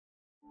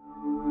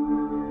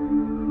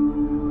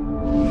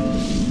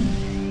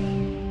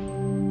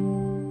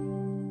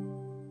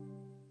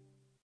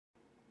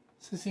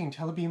This is the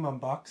Intellibeam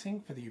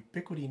unboxing for the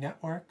Ubiquiti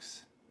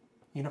Networks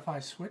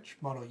UniFi Switch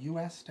model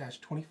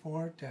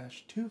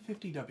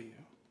US-24-250W.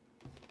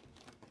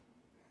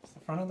 It's the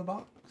front of the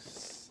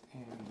box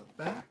and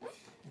the back,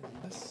 and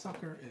this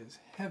sucker is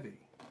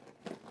heavy.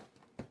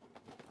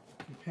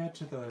 Compared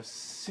to the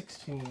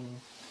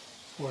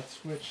 16-port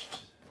switch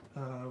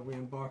we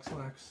unboxed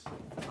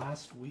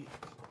last week.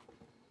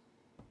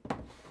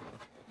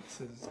 This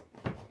is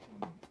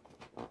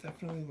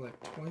definitely like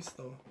twice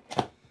the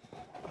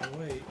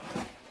weight.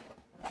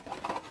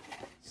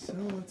 So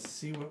let's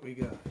see what we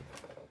got.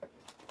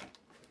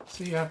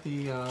 So you have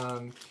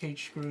the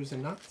cage screws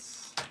and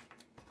nuts.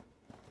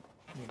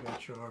 You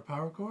got your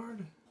power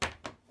cord,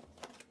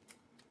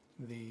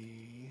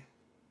 the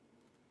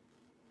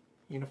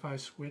UniFi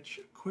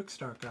Switch quick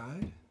start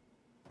guide,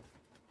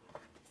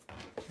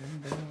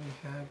 and then we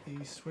have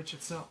the switch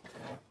itself.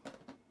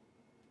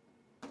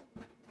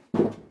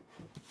 So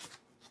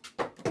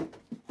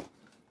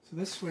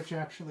this switch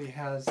actually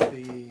has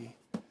the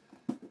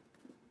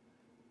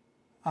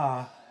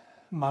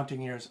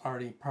mounting ears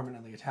already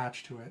permanently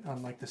attached to it,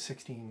 unlike the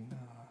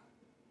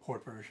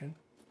 16-port version.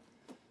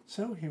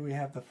 So here we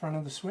have the front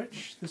of the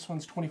switch. This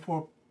one's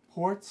 24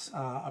 ports,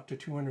 up to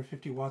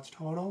 250 watts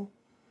total,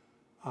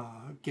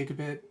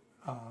 gigabit,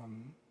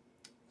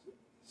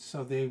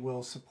 so they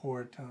will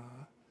support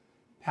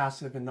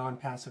passive and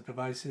non-passive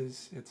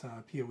devices. It's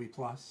a PoE+,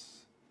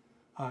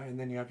 and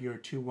then you have your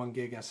two 1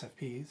 gig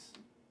SFPs.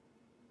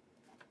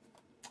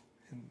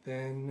 And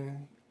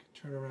then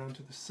turn around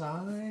to the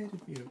side,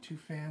 we have two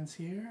fans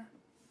here.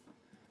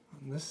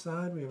 On this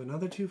side we have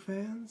another two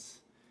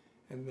fans,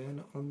 and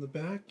then on the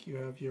back you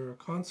have your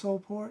console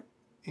port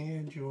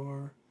and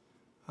your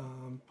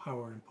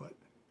power input.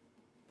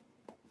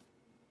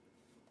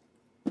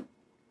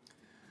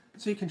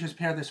 So you can just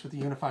pair this with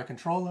the UniFi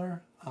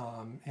controller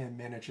and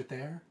manage it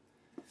there.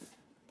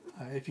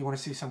 If you want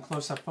to see some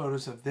close-up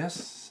photos of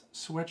this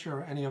switch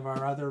or any of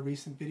our other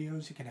recent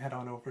videos, you can head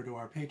on over to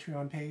our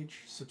Patreon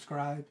page,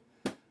 subscribe,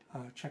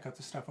 check out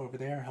the stuff over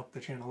there, help the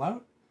channel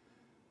out.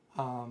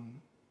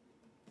 And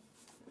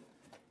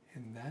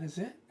that is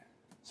it.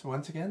 So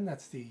once again,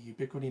 that's the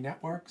Ubiquiti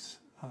Networks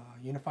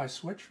UniFi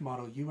Switch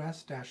model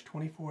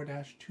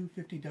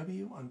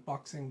US-24-250W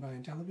unboxing by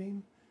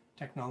Intellibeam.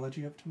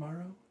 Technology of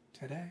tomorrow,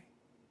 today.